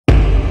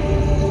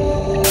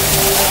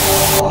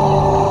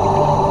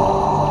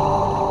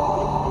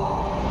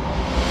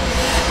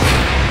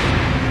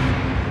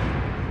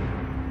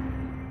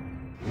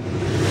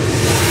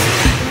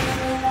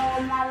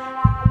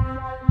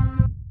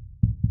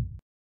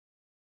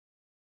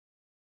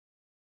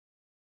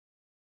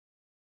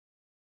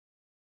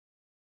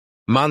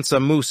Mansa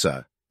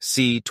Musa,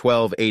 c.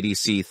 1280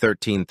 c.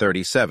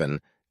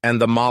 1337,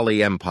 and the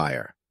Mali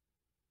Empire.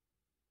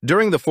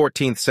 During the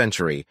 14th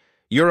century,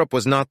 Europe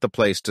was not the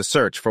place to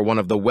search for one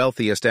of the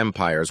wealthiest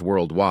empires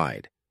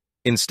worldwide.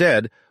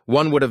 Instead,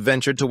 one would have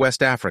ventured to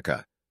West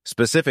Africa,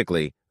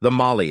 specifically the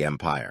Mali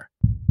Empire.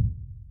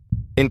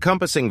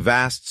 Encompassing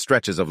vast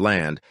stretches of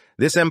land,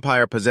 this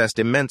empire possessed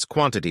immense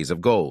quantities of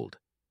gold.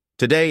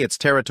 Today, its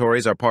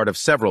territories are part of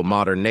several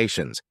modern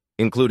nations,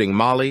 including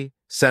Mali,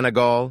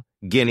 Senegal,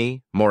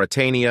 Guinea,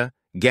 Mauritania,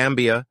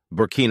 Gambia,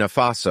 Burkina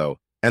Faso,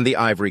 and the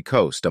Ivory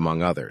Coast,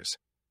 among others.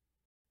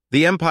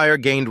 The empire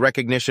gained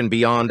recognition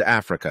beyond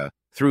Africa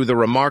through the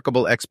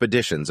remarkable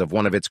expeditions of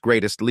one of its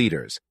greatest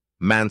leaders,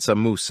 Mansa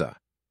Musa,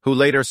 who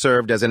later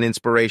served as an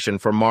inspiration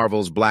for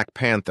Marvel's Black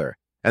Panther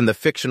and the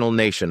fictional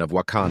nation of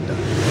Wakanda.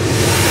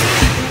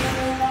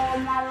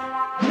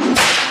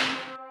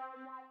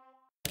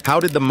 How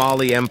did the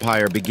Mali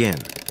Empire begin?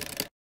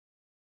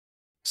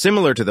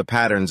 Similar to the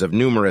patterns of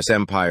numerous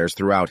empires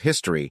throughout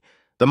history,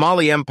 the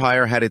Mali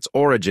Empire had its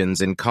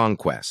origins in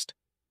conquest.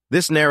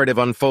 This narrative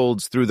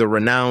unfolds through the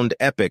renowned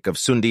epic of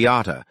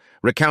Sundiata,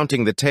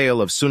 recounting the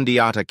tale of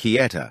Sundiata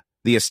Keita,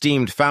 the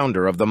esteemed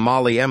founder of the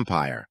Mali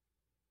Empire.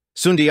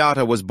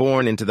 Sundiata was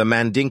born into the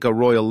Mandinka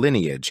royal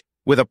lineage,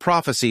 with a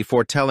prophecy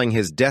foretelling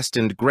his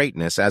destined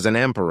greatness as an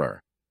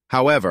emperor.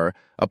 However,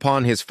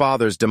 upon his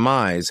father's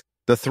demise,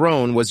 the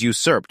throne was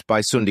usurped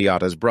by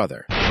Sundiata's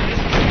brother.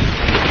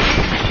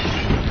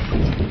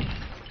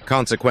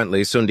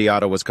 Consequently,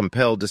 Sundiata was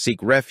compelled to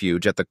seek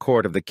refuge at the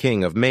court of the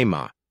king of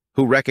Mema,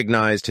 who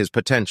recognized his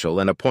potential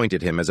and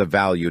appointed him as a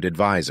valued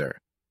advisor.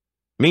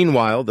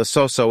 Meanwhile, the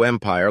Soso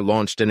Empire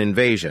launched an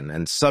invasion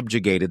and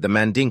subjugated the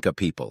Mandinka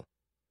people.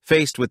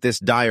 Faced with this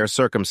dire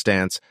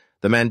circumstance,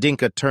 the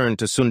Mandinka turned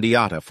to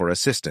Sundiata for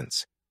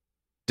assistance.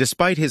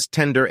 Despite his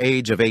tender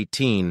age of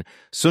 18,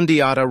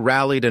 Sundiata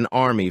rallied an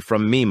army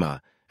from Mema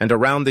and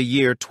around the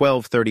year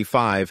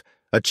 1235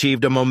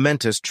 achieved a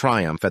momentous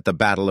triumph at the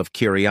Battle of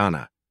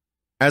Kiriana.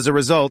 As a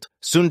result,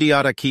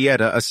 Sundiata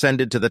Keita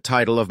ascended to the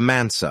title of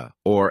Mansa,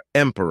 or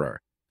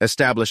Emperor,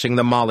 establishing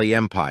the Mali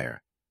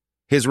Empire.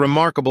 His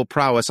remarkable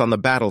prowess on the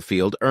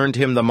battlefield earned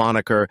him the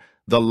moniker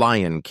the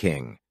Lion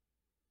King.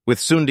 With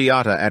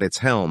Sundiata at its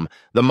helm,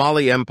 the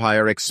Mali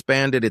Empire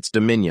expanded its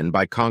dominion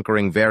by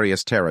conquering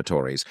various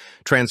territories,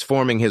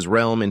 transforming his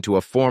realm into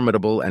a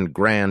formidable and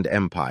grand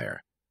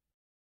empire.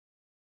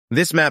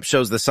 This map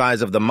shows the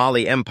size of the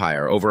Mali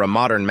Empire over a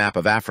modern map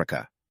of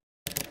Africa.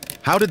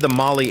 How did the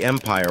Mali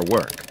Empire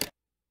work?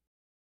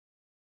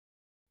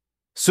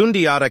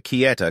 Sundiata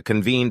Keita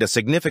convened a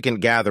significant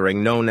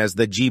gathering known as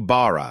the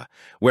Jibara,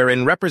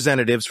 wherein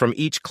representatives from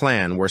each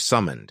clan were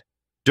summoned.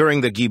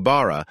 During the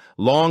Jibara,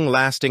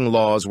 long-lasting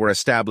laws were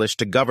established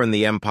to govern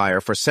the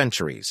empire for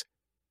centuries.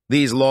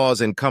 These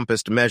laws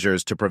encompassed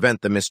measures to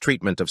prevent the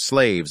mistreatment of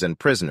slaves and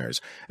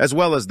prisoners, as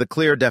well as the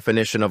clear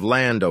definition of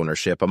land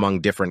ownership among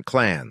different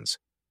clans.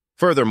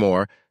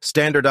 Furthermore,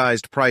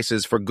 standardized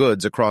prices for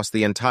goods across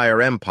the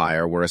entire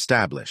empire were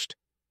established.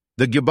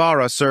 The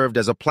Jibara served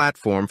as a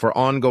platform for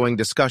ongoing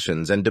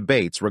discussions and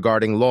debates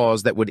regarding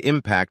laws that would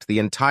impact the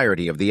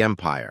entirety of the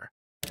empire.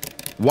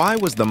 Why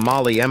was the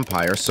Mali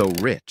Empire so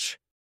rich?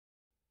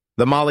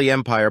 The Mali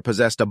Empire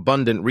possessed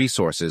abundant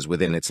resources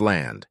within its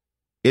land.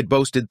 It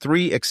boasted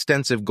 3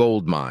 extensive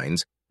gold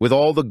mines, with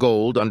all the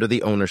gold under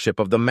the ownership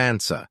of the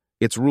Mansa,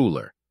 its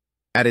ruler.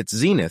 At its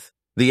zenith,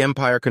 the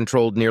empire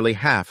controlled nearly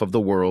half of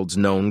the world's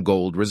known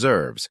gold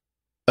reserves.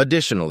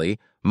 Additionally,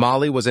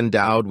 Mali was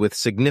endowed with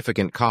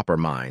significant copper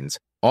mines,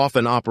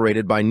 often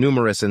operated by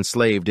numerous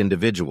enslaved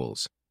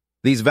individuals.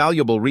 These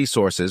valuable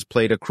resources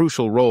played a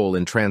crucial role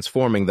in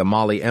transforming the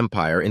Mali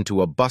Empire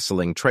into a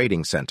bustling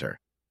trading center.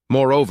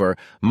 Moreover,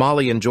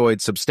 Mali enjoyed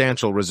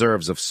substantial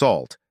reserves of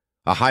salt,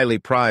 a highly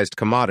prized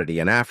commodity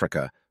in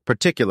Africa,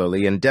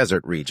 particularly in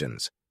desert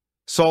regions.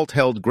 Salt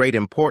held great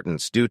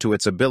importance due to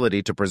its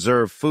ability to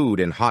preserve food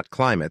in hot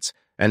climates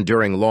and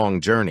during long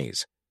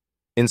journeys.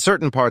 In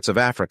certain parts of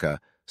Africa,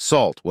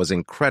 salt was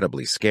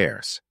incredibly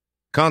scarce.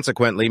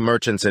 Consequently,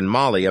 merchants in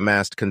Mali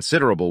amassed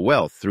considerable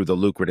wealth through the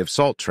lucrative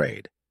salt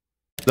trade.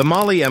 The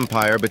Mali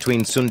Empire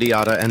between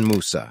Sundiata and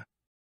Musa.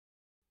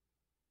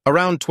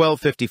 Around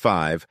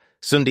 1255,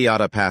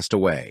 Sundiata passed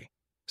away.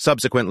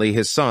 Subsequently,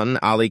 his son,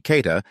 Ali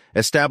Keita,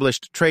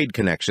 established trade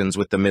connections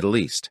with the Middle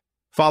East.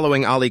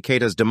 Following Ali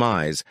Keita's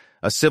demise,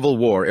 a civil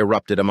war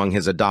erupted among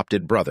his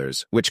adopted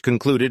brothers, which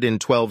concluded in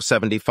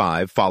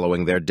 1275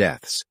 following their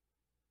deaths.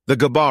 The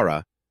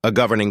Jibara, a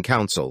governing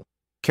council,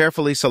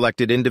 carefully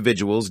selected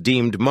individuals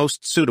deemed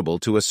most suitable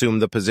to assume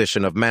the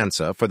position of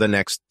Mansa for the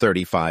next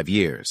 35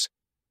 years.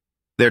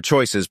 Their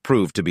choices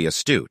proved to be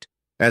astute,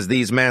 as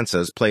these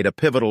Mansas played a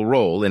pivotal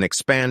role in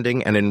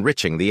expanding and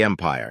enriching the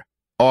empire,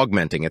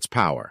 augmenting its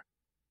power.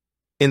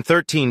 In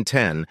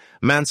 1310,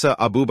 Mansa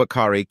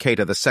Abubakari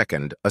Keita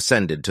II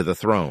ascended to the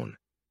throne.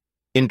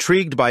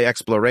 Intrigued by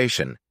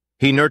exploration,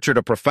 he nurtured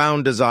a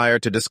profound desire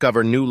to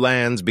discover new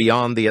lands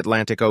beyond the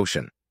Atlantic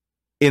Ocean.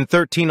 In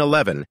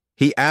 1311,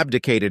 he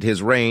abdicated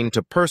his reign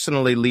to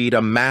personally lead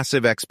a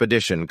massive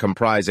expedition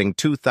comprising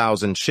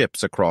 2,000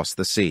 ships across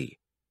the sea.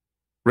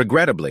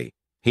 Regrettably,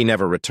 he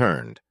never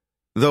returned,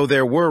 though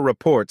there were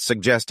reports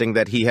suggesting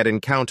that he had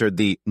encountered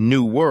the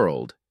New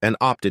World and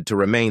opted to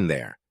remain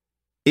there.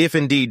 If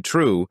indeed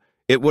true,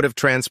 it would have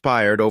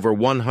transpired over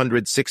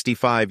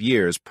 165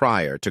 years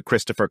prior to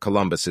Christopher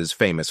Columbus's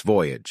famous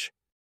voyage.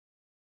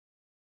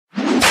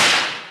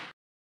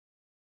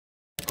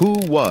 Who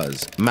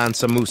was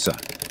Mansa Musa?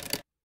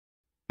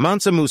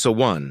 Mansa Musa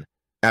I,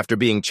 after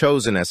being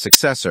chosen as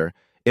successor,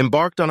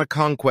 embarked on a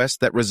conquest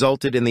that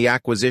resulted in the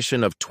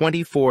acquisition of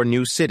 24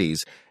 new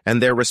cities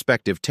and their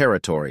respective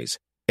territories,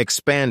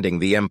 expanding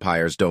the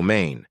empire's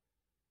domain.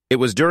 It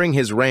was during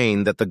his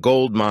reign that the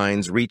gold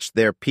mines reached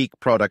their peak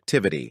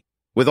productivity,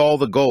 with all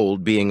the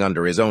gold being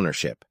under his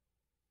ownership.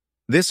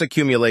 This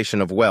accumulation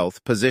of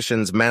wealth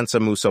positions Mansa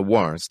Musa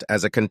I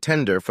as a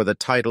contender for the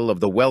title of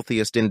the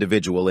wealthiest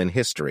individual in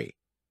history.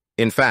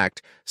 In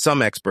fact,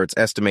 some experts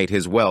estimate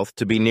his wealth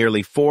to be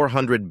nearly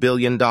 $400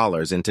 billion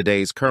in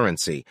today's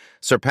currency,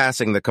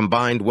 surpassing the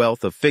combined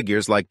wealth of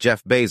figures like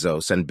Jeff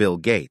Bezos and Bill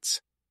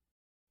Gates.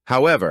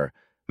 However,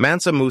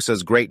 Mansa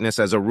Musa's greatness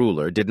as a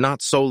ruler did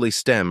not solely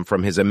stem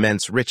from his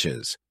immense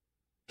riches.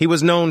 He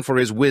was known for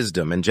his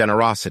wisdom and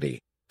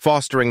generosity,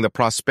 fostering the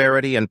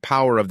prosperity and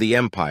power of the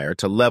empire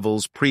to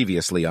levels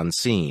previously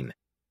unseen.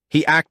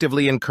 He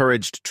actively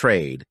encouraged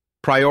trade,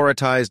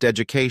 prioritized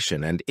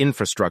education and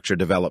infrastructure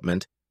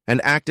development,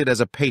 and acted as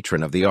a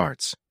patron of the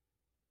arts.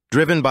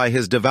 Driven by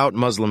his devout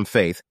Muslim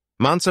faith,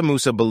 Mansa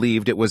Musa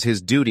believed it was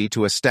his duty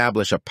to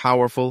establish a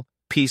powerful,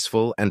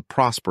 peaceful, and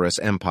prosperous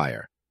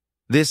empire.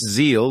 This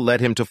zeal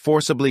led him to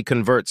forcibly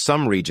convert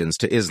some regions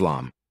to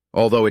Islam,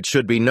 although it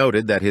should be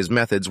noted that his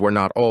methods were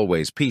not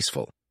always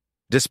peaceful.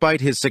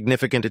 Despite his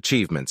significant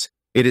achievements,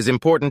 it is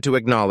important to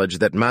acknowledge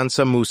that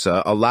Mansa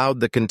Musa allowed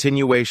the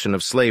continuation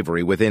of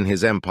slavery within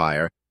his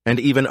empire and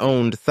even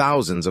owned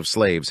thousands of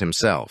slaves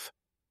himself.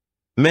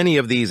 Many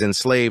of these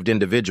enslaved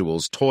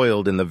individuals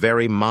toiled in the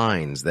very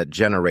mines that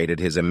generated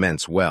his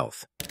immense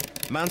wealth.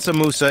 Mansa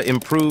Musa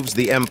improves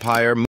the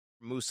empire.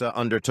 Musa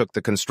undertook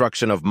the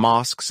construction of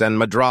mosques and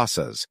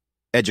madrasas,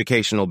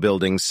 educational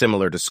buildings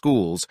similar to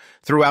schools,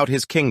 throughout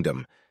his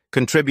kingdom,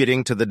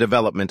 contributing to the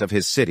development of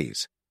his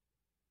cities.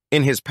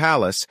 In his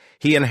palace,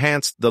 he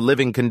enhanced the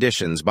living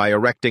conditions by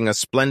erecting a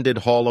splendid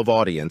hall of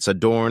audience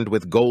adorned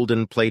with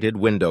golden-plated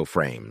window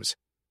frames.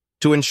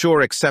 To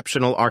ensure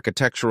exceptional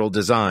architectural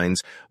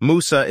designs,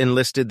 Musa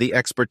enlisted the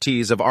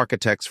expertise of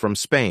architects from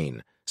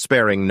Spain,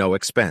 sparing no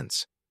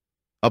expense.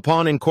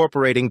 Upon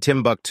incorporating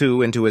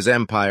Timbuktu into his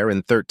empire in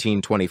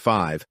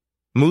 1325,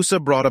 Musa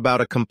brought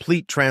about a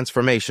complete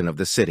transformation of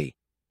the city.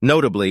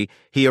 Notably,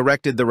 he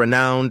erected the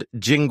renowned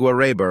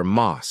Jinguareber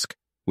Mosque,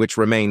 which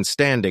remains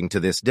standing to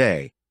this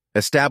day,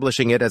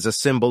 establishing it as a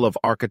symbol of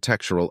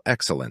architectural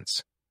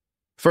excellence.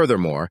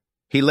 Furthermore,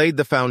 he laid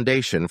the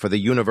foundation for the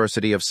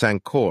University of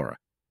Sankore,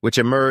 which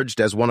emerged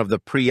as one of the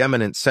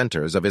preeminent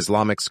centers of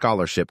Islamic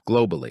scholarship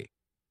globally.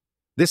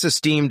 This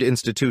esteemed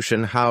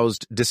institution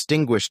housed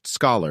distinguished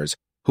scholars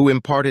who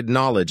imparted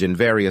knowledge in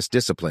various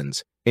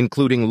disciplines,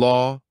 including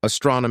law,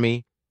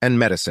 astronomy, and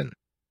medicine.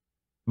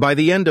 By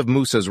the end of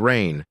Musa's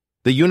reign,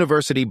 the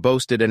university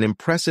boasted an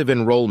impressive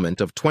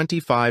enrollment of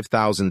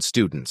 25,000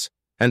 students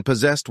and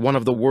possessed one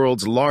of the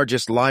world's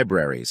largest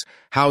libraries,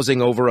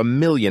 housing over 1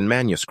 million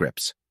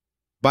manuscripts.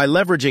 By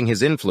leveraging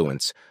his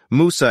influence,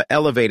 Musa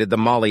elevated the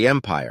Mali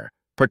Empire,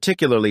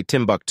 particularly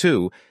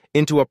Timbuktu,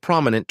 into a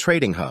prominent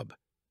trading hub.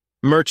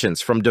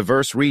 Merchants from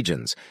diverse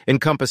regions,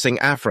 encompassing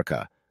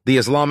Africa, the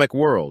Islamic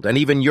world, and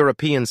even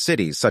European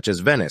cities such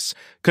as Venice,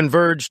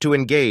 converged to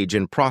engage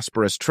in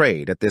prosperous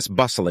trade at this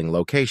bustling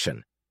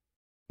location.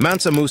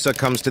 Mansa Musa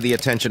comes to the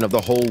attention of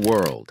the whole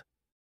world.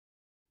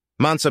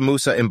 Mansa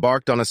Musa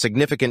embarked on a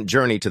significant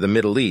journey to the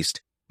Middle East,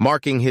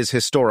 marking his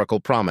historical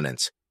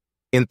prominence.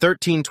 In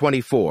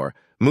 1324,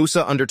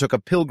 Musa undertook a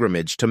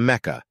pilgrimage to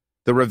Mecca,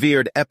 the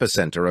revered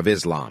epicenter of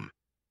Islam.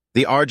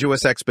 The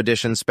arduous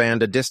expedition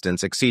spanned a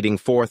distance exceeding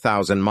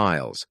 4,000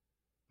 miles.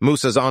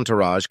 Musa's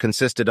entourage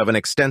consisted of an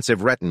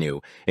extensive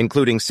retinue,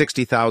 including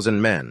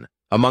 60,000 men,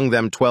 among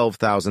them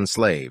 12,000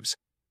 slaves.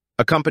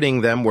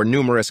 Accompanying them were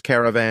numerous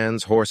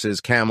caravans,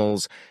 horses,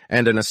 camels,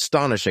 and an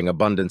astonishing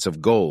abundance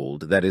of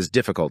gold that is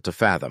difficult to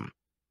fathom.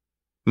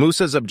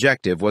 Musa's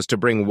objective was to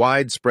bring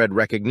widespread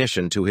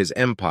recognition to his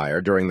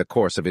empire during the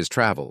course of his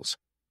travels.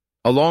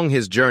 Along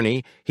his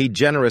journey, he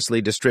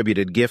generously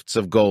distributed gifts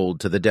of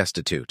gold to the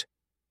destitute.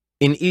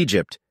 In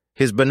Egypt,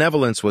 his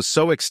benevolence was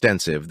so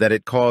extensive that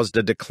it caused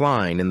a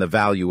decline in the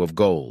value of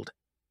gold.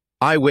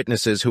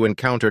 Eyewitnesses who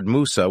encountered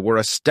Musa were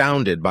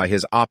astounded by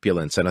his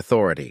opulence and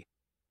authority.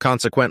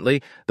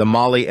 Consequently, the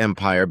Mali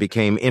Empire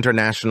became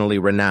internationally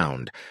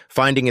renowned,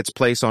 finding its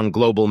place on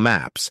global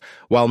maps,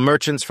 while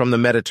merchants from the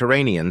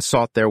Mediterranean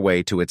sought their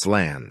way to its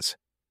lands.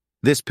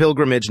 This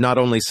pilgrimage not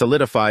only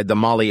solidified the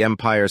Mali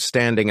Empire's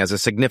standing as a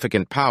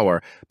significant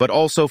power, but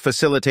also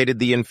facilitated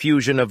the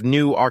infusion of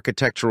new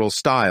architectural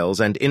styles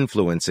and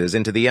influences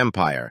into the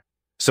empire,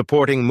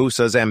 supporting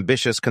Musa's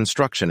ambitious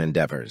construction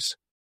endeavors.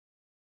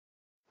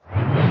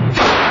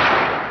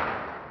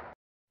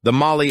 The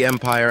Mali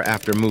Empire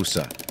after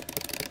Musa.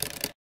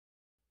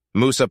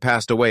 Musa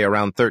passed away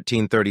around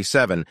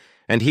 1337,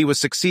 and he was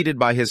succeeded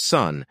by his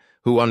son,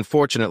 who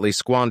unfortunately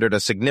squandered a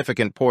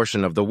significant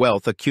portion of the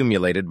wealth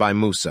accumulated by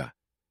Musa.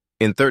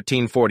 In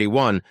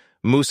 1341,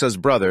 Musa's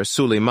brother,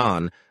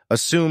 Suleiman,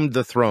 assumed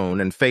the throne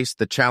and faced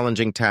the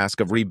challenging task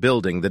of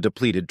rebuilding the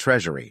depleted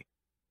treasury.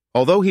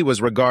 Although he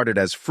was regarded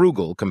as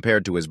frugal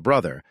compared to his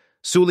brother,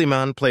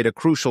 Suleiman played a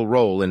crucial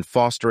role in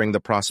fostering the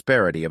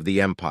prosperity of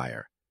the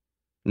empire.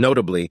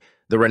 Notably,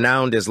 the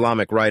renowned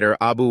Islamic writer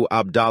Abu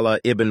Abdallah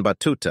ibn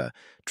Battuta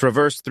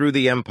traversed through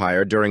the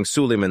empire during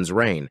Suleiman's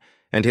reign,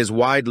 and his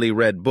widely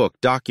read book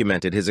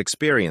documented his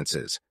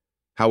experiences.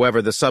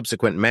 However, the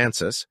subsequent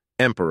Mansas,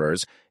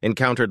 emperors,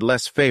 encountered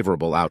less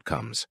favorable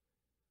outcomes.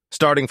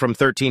 Starting from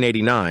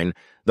 1389,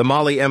 the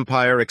Mali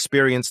Empire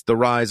experienced the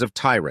rise of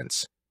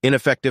tyrants,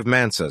 ineffective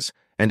Mansas,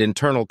 and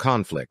internal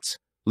conflicts,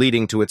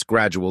 leading to its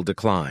gradual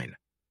decline.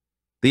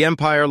 The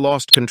empire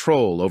lost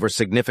control over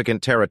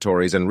significant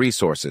territories and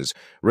resources,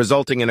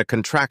 resulting in a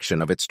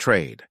contraction of its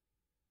trade.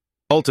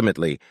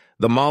 Ultimately,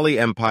 the Mali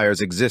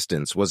Empire's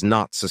existence was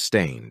not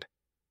sustained.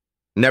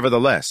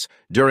 Nevertheless,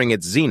 during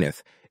its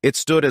zenith, it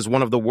stood as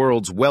one of the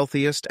world's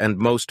wealthiest and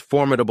most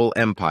formidable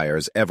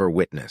empires ever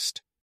witnessed.